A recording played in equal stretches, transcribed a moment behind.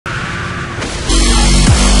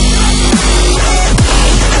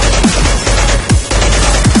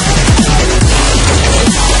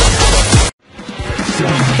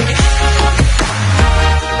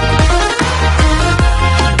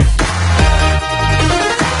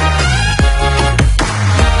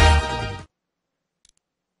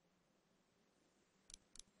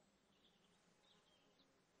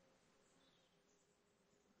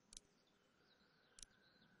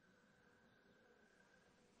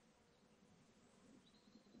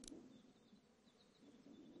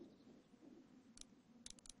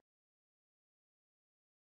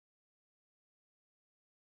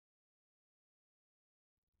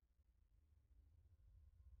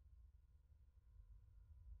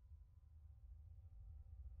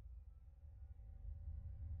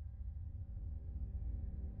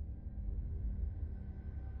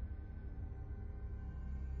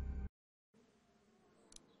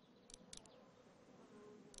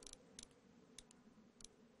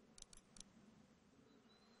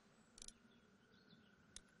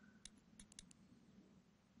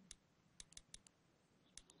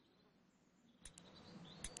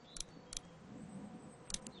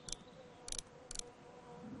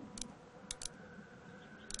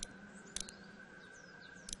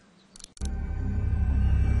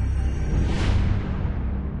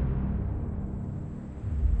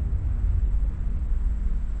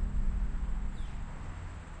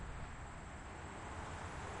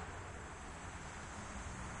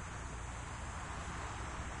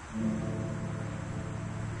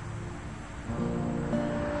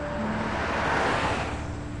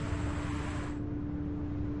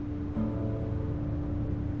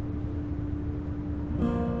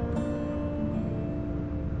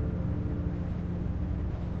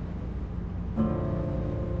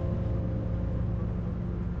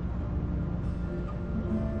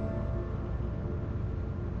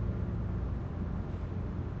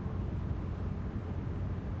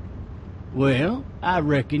Well, I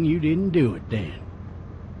reckon you didn't do it then.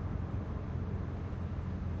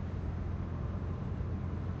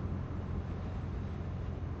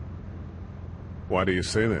 Why do you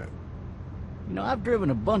say that? You know, I've driven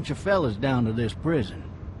a bunch of fellas down to this prison.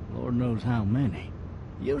 Lord knows how many.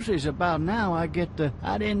 Usually it's about now I get the,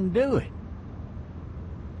 I didn't do it.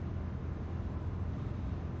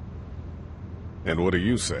 And what do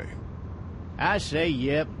you say? I say,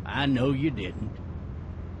 yep, I know you didn't.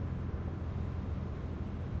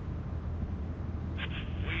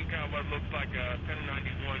 We got what looks like a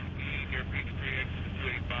 1091E near Peachtree, exit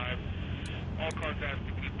 285. All cars have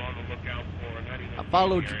to keep on the lookout for 91. I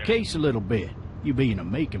followed your case a little bit, you being a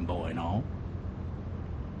Macon boy and all.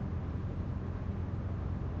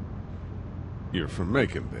 You're from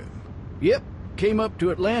Macon, then? Yep, came up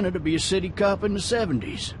to Atlanta to be a city cop in the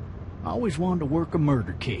 70s. I always wanted to work a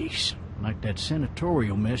murder case, like that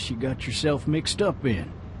senatorial mess you got yourself mixed up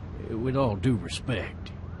in, with all due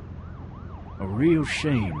respect. A real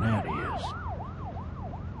shame, that is.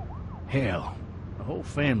 Hell, the whole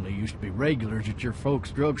family used to be regulars at your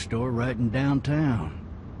folks' drugstore right in downtown.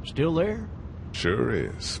 Still there? Sure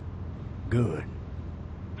is. Good.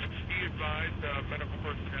 Be advised, medical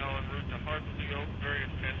personnel en route to Hartsfield, various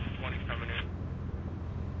 10 to 20 coming in.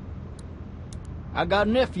 I got a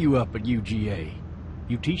nephew up at UGA.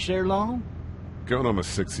 You teach there long? Going on my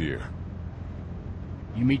 6th year.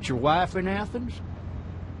 You meet your wife in Athens?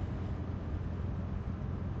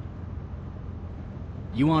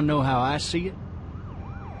 You want to know how I see it?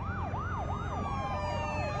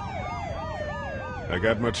 I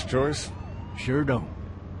got much choice? Sure don't.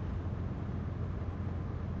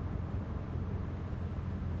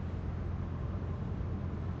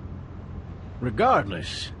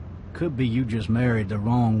 Regardless, could be you just married the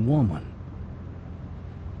wrong woman.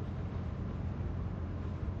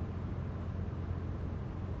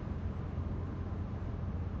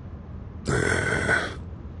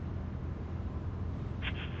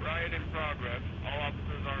 Riot in progress. All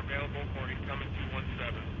officers are available for incoming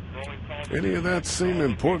 217. Rolling call. Any of that seem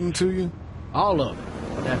important to you? All of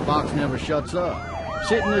it. That box never shuts up.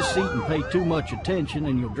 Sit in this seat and pay too much attention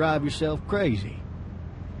and you'll drive yourself crazy.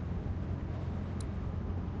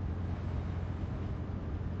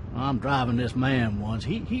 I'm driving this man once.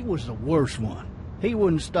 He was the worst one. He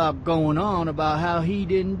wouldn't stop going on about how he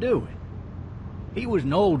didn't do it. He was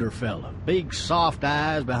an older fella, big soft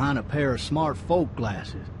eyes behind a pair of smart folk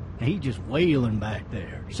glasses. And he just wailing back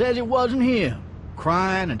there. Says it wasn't him.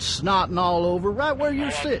 Crying and snotting all over right where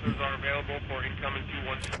you're sitting. Officers are available for incoming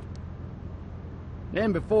 217.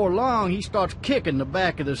 Then before long, he starts kicking the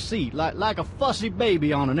back of the seat like a fussy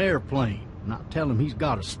baby on an airplane. And I tell him he's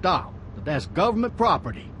got to stop, that that's government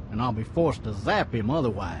property, and I'll be forced to zap him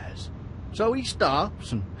otherwise. So he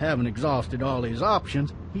stops, and having exhausted all his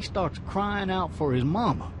options, he starts crying out for his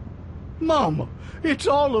mama. Mama, it's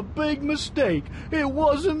all a big mistake. It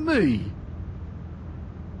wasn't me.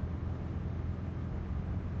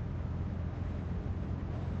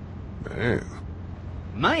 Man.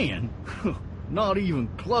 Man? Not even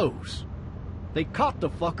close. They caught the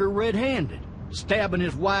fucker red-handed, stabbing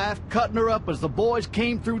his wife, cutting her up as the boys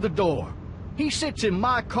came through the door. He sits in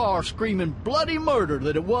my car screaming bloody murder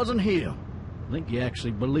that it wasn't him. I think he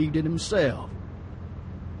actually believed it himself.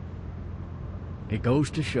 It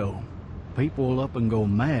goes to show, people will up and go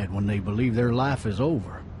mad when they believe their life is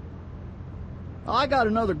over. I got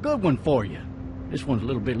another good one for you. This one's a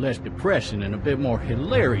little bit less depressing and a bit more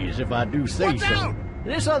hilarious, if I do say so. Out!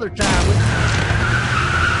 This other time...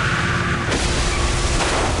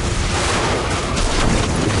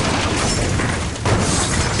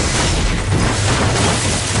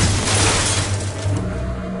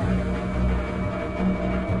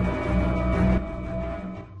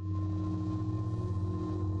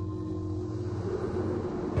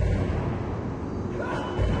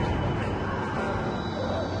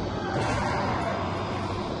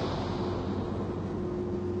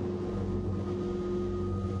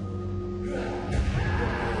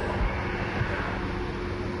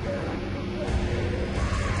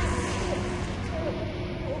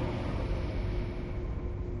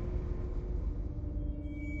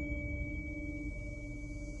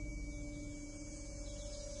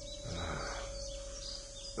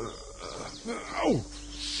 Oh,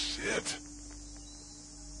 shit.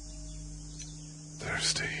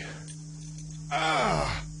 Thirsty.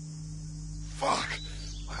 Ah! Fuck!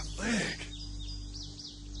 My leg.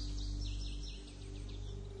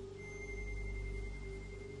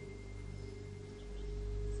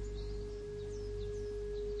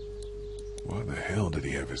 Why the hell did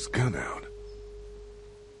he have his gun out?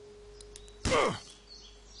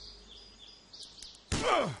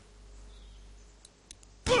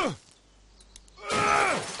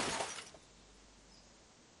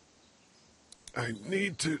 I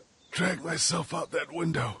need to drag myself out that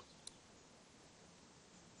window.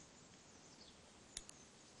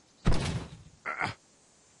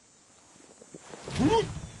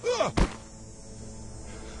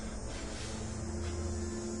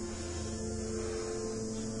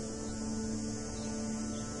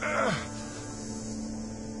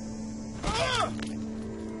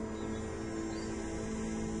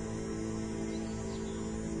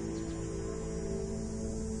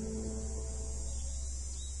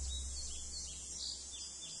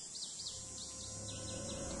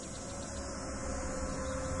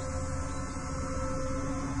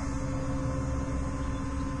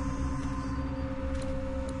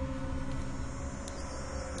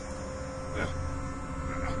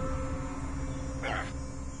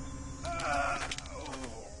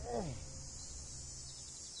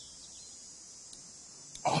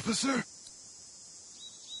 Officer?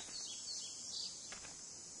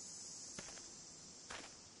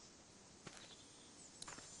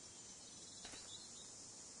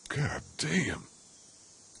 God damn.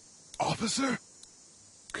 Officer?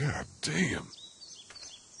 God damn.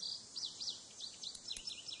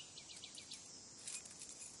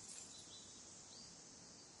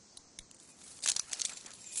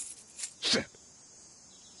 Shit.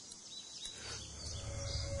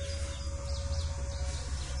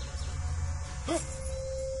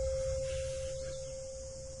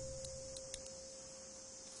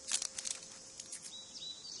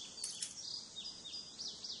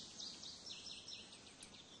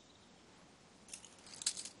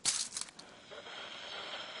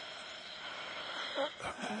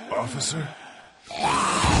 Officer?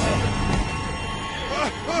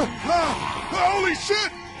 Holy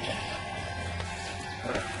shit!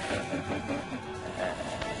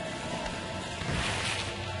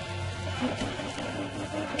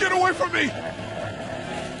 Get away from me!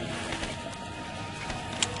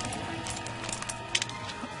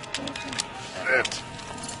 Shit!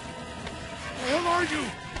 Where are you?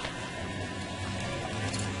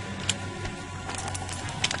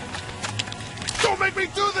 Don't make me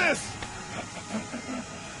do this!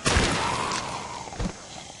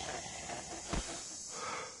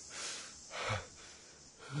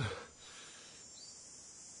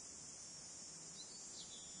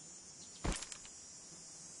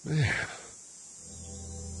 Man.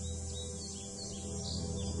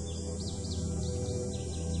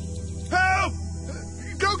 Help!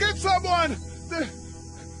 Go get someone!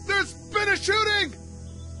 There's been a shooting!